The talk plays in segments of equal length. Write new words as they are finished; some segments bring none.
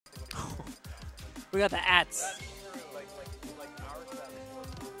We got the ats.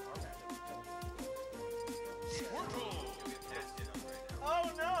 Oh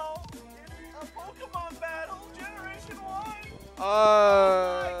no! It's a Pokemon battle, Generation 1!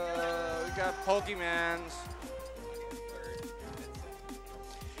 We got Pokemans.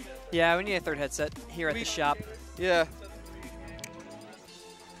 Yeah, we need a third headset here at the shop. Yeah.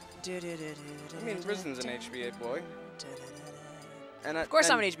 I mean, Rizen's an HBA boy. And of course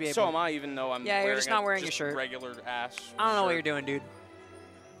I'm an HBA so boy. am I, even though I'm you're just not wearing your shirt. Regular ass I don't know what shirt. you're doing, dude.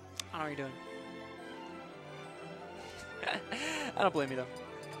 I don't know what you're doing. I don't blame you, though.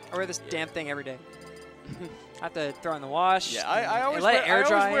 I wear this damn thing every day. I have to throw in the wash. Yeah, I always, let it air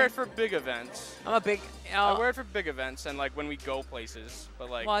dry. I always wear it for big events. I'm a big... I wear it for big events and, like, when we go places. But,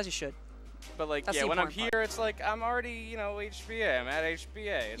 like, well, as you should. But, like, That's yeah, when I'm here, part. it's like, I'm already, you know, HBA. I'm at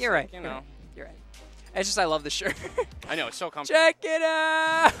HBA. It's you're like, right. You know. You're right. It's just I love this shirt. I know, it's so comfortable. Check it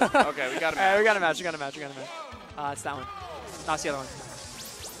out! Okay, we got a match. All right, we got a match. It's that one. No, it's the other one.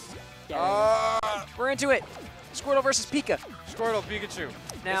 Yeah, we're into it. Squirtle versus Pika. Squirtle, Pikachu.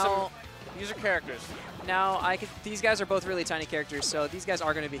 Now, these are characters. Now, these guys are both really tiny characters, so these guys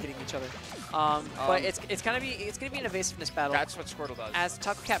are going to be hitting each other. But it's gonna be an evasiveness battle. That's what Squirtle does. As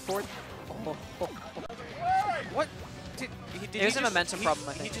Tacocat forward. What? There's a momentum problem,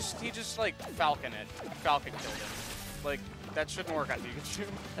 I think. He just like Falcon killed him. Like, that shouldn't work on Pikachu.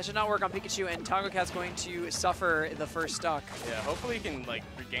 That should not work on Pikachu, and Tacocat's going to suffer the first stock. Yeah, hopefully he can like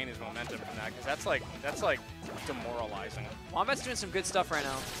regain his momentum from that, because that's like demoralizing. Wombat's doing some good stuff right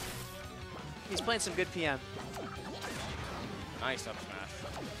now. He's playing some good PM. Nice up smash.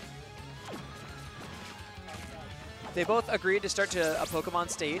 They both agreed to start to a Pokemon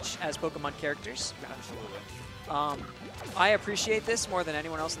stage as Pokemon characters. Absolutely. I appreciate this more than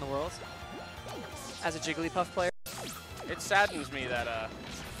anyone else in the world as a Jigglypuff player. It saddens me that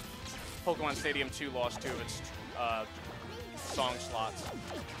Pokemon Stadium 2 lost 2 of its song slots.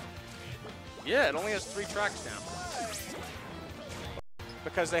 Yeah, it only has 3 tracks now.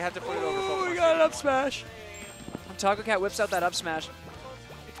 Because they had to put it over Pokemon. We got an up smash. Tacocat whips out that up smash.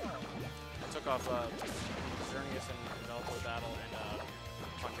 I took off Xerneas and Velcro Battle and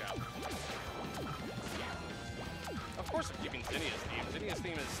Punch Out. Of course I'm keeping Zinnia's theme. Zinnia's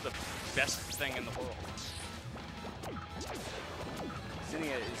theme is the best thing in the world.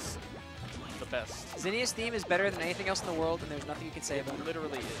 Zinnia is the best. Zinnia's theme is better than anything else in the world, and there's nothing you can say about it. It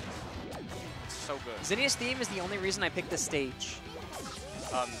literally is. It's so good. Zinnia's theme is the only reason I picked this stage.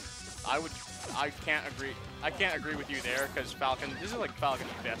 I can't agree. I can't agree with you there, because Falcon. This is like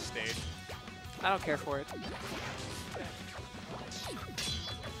Falcon's best stage. I don't care for it.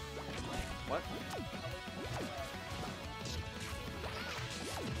 What?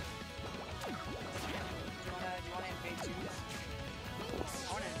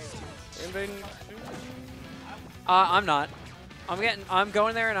 Invading? I'm not. I'm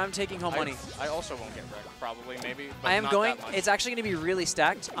going there and I'm taking home money. I also won't get wrecked, probably, maybe. But I am not going. that much. It's actually going to be really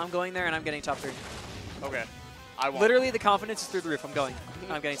stacked. I'm going there and I'm getting top 3. Okay. I won't. Literally, the confidence is through the roof. I'm going.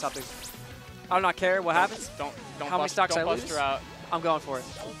 I'm getting top 3. I do not care what happens. Don't how many stocks I bust lose. her out. I'm going for it.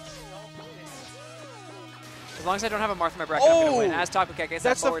 As long as I don't have a Marth in my bracket, I'm going to win. As Tacocat gets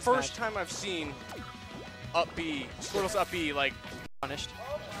that forward That's the first smash. time I've seen up B, Squirtle's up B, like, Punished.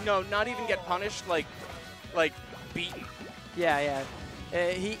 no, not even get punished, like beaten. Yeah,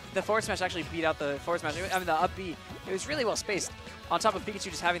 yeah. The forward smash actually beat out the forward smash. I mean, the up B. It was really well spaced. On top of Pikachu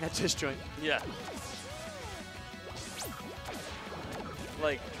just having that disjoint. Yeah.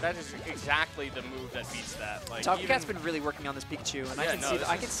 Like, that is exactly the move that beats that. Like, Tacocat's been really working on this Pikachu, and Yeah,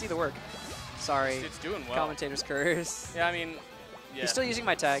 I can see the work. Sorry. It's doing well. Commentator's curse. Yeah, I mean, yeah. He's still using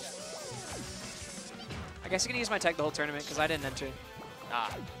my tag. I guess he's going to use my tag the whole tournament because I didn't enter.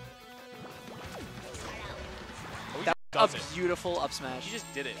 Ah. That's a beautiful up smash. He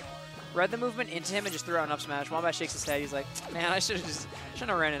just did it. Read the movement into him and just threw out an up smash. Wombat shakes his head. He's like, man, I shouldn't have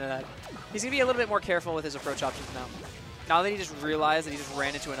ran into that. He's going to be a little bit more careful with his approach options now. Now that he just realized that he just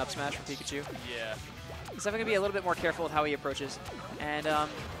ran into an up smash from Pikachu. Yeah. He's definitely going to be a little bit more careful with how he approaches. And, and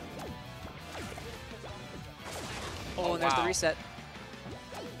there's the reset.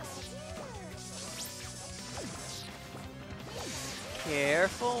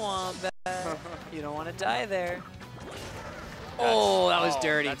 Careful, Wombat. You don't want to die there. Oh, that was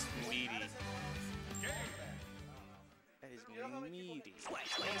dirty. That's meaty. That is meaty.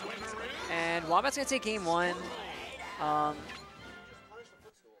 And Wombat's going to take game 1. Alright,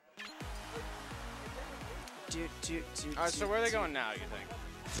 so where are they going now, you think?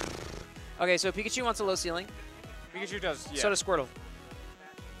 Okay, so Pikachu wants a low ceiling. Pikachu does, yeah. So does Squirtle.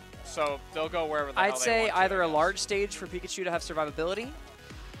 So they'll go wherever the hell I'd they say want to, either I a guess. large stage for Pikachu to have survivability,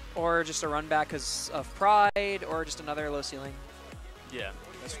 or just a run back because of pride, or just another low ceiling. Yeah,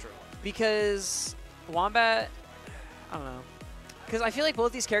 that's true. Because Wombat, I don't know. Because I feel like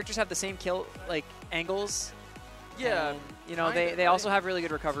both these characters have the same kill angles. Yeah, and, you know, they also have really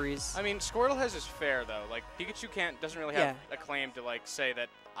good recoveries. I mean, Squirtle has his fair though. Like Pikachu doesn't really have a claim to like say that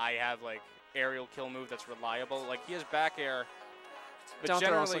I have like aerial kill move that's reliable. Like he has back air, but Down throw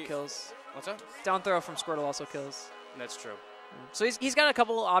generally also kills. What's up? Down throw from Squirtle also kills. That's true. So he's got a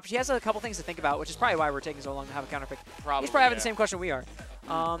couple options. He has a couple things to think about, which is probably why we're taking so long to have a counter pick. Probably, he's probably having the same question we are.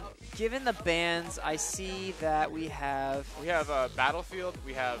 Given the bans, I see that we have Battlefield.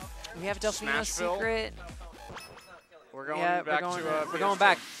 We have Delphino's Secret. We're going yeah, back we're going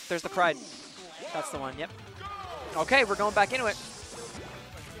back. There's the Pride. That's the one. Yep. Okay, we're going back into it.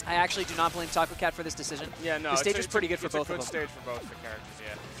 I actually do not blame Tacocat for this decision. Yeah, no. The stage is pretty good for both of them. It's a good stage for both the characters.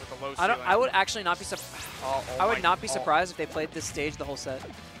 Yeah, with the low ceiling. I would actually not be I would not be oh. surprised if they played this stage the whole set.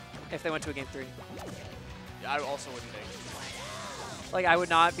 If they went to a game 3. I also wouldn't be. Like, I would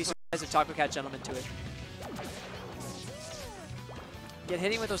not be surprised if Tacocat gentlemen to it. Get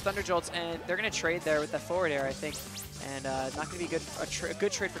hitting with those Thunder Jolts, and they're going to trade there with that forward air, I think. And not going to be a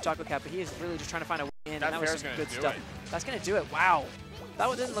good trade for Tacocat, but he is really just trying to find a win, and that was some good stuff. That's going to do it. Wow. That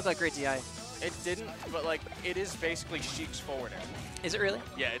one didn't look like great DI. It didn't, but like it is basically Sheik's forward air. Is it really?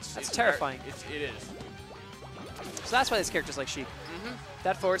 Yeah, it's terrifying. It is. So that's why this character's like Sheik.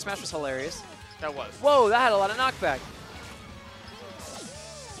 That forward smash was hilarious. That was. Whoa, that had a lot of knockback.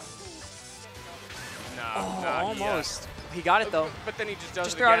 No, almost. He got it though. But then he just does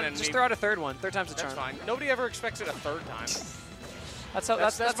just it again. Just throw out a third one. Third time's the charm. That's fine. Nobody ever expects it a third time.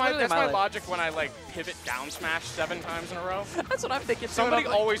 That's my logic when I like pivot down smash 7 times in a row. That's what I'm thinking. Somebody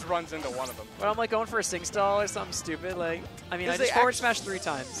always runs into one of them. When I'm like going for a sing stall or something stupid, like I mean, I just forward smash 3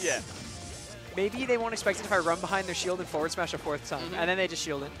 times. Yeah. Maybe they won't expect it if I run behind their shield and forward smash a 4th time, and then they just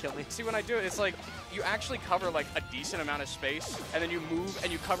shield it and kill me. See, when I do it, it's like you actually cover like a decent amount of space, and then you move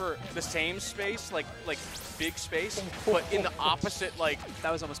and you cover the same space, like big space, but in the opposite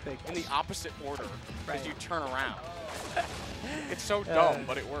that was almost big. In the opposite order, right? As you turn around. It's so dumb,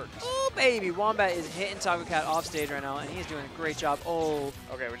 but it works. Oh baby, Wombat is hitting Tacocat off stage right now, and he's doing a great job. Oh,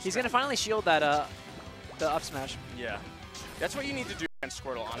 okay, he's gonna finally shield that the up smash. Yeah, that's what you need to do against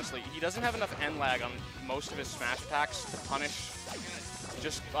Squirtle. Honestly, he doesn't have enough end lag on most of his smash attacks to punish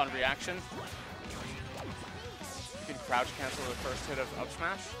just on reaction. You can crouch cancel the first hit of up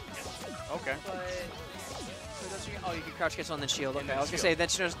smash. Okay. Oh, you can crouch cancel and then shield. Okay, I was gonna say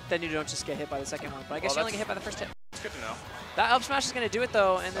then you don't just get hit by the second one, but I guess you only get hit by the first hit. It's good to know. That up smash is gonna do it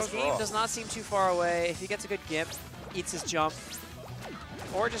though, and this game does not seem too far away. If he gets a good gimp, eats his jump,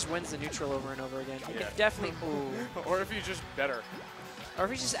 or just wins the neutral over and over again, he can definitely. Ooh. Or if he's just better. Or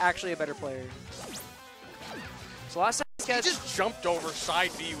if he's just actually a better player. So last time these guys just jumped over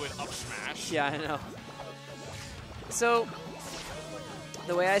side B with up smash. Yeah, I know. So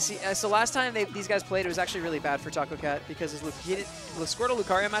the way I see, so last time these guys played, it was actually really bad for Tacocat because his Squirtle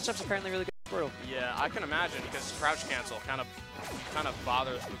Lucario matchup's apparently really good for Squirtle. Yeah, I can imagine because crouch cancel kind of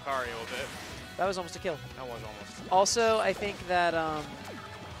bothers Lucario a bit. That was almost a kill. That was almost. Also, I think that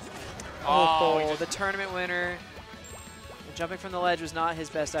the tournament winner. Jumping from the ledge was not his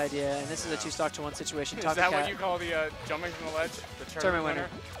best idea, and this is a 2-stock to 1 situation. Is that what you call the jumping from the ledge? The tournament winner?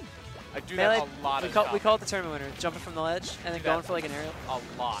 I do that a lot we call it the tournament winner. Jumping from the ledge and then going for like an aerial. A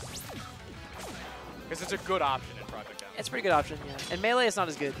lot. Because it's a good option in Project M. It's a pretty good option, yeah. And Melee is not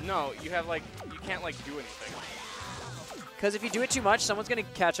as good. No, you can't do anything. Because if you do it too much, someone's going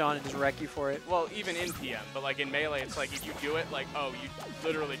to catch on and just wreck you for it. Well, even in PM, but like in Melee, it's like if you do it, you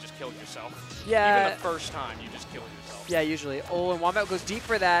literally just killed yourself. Yeah. Even the first time, you just killed yourself. Yeah, usually. Oh, and Wombat goes deep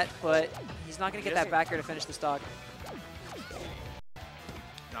for that, but he's not going to get that back air to finish the stock.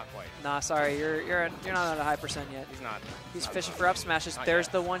 Not quite. Nah, sorry, you're not at a high percent yet. He's not. He's fishing for up smashes. There's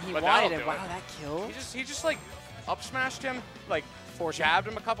the one he but wanted, and wow, that kill. He just up smashed him, jabbed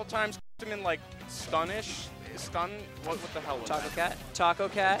him a couple times, him in stunish. Stun? What the hell was that?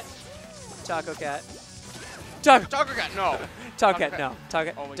 Tacocat. Tacocat, no. Tacocat, no.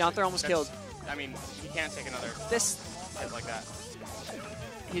 Tacocat. Down throw almost killed. I mean, he can't take another hit like that.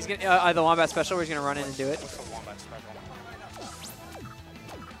 He's gonna the Wombat special where he's gonna run in and do it. What's the Wombat special?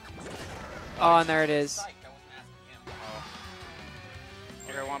 Oh, and there it is. Oh.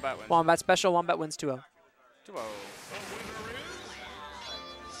 Okay, Wombat wins. Wombat special, Wombat wins 2-0. 2-0.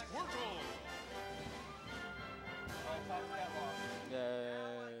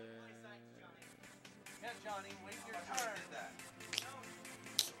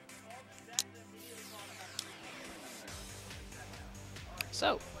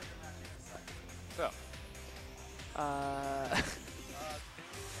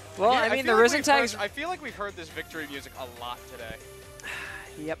 Well, I mean, the Risen tags. I feel like we've heard this victory music a lot today.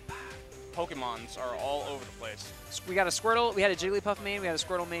 Yep. Pokemons are all over the place. We got a Squirtle, we had a Jigglypuff main, we had a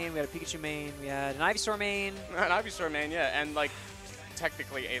Squirtle main, we had a Pikachu main, we had an Ivysaur main. An Ivysaur main, yeah, and like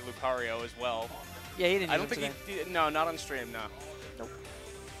technically a Lucario as well. Yeah, he didn't. I don't think he did. No, not on stream. No. Nope.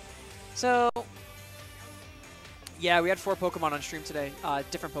 So. Yeah, we had 4 Pokemon on stream today,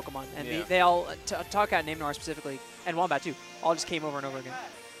 different Pokemon, and they all, Tacocat and Name specifically, and Wombat too, all just came over and over again.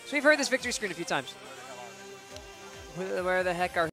 So we've heard this victory screen a few times. Where the heck are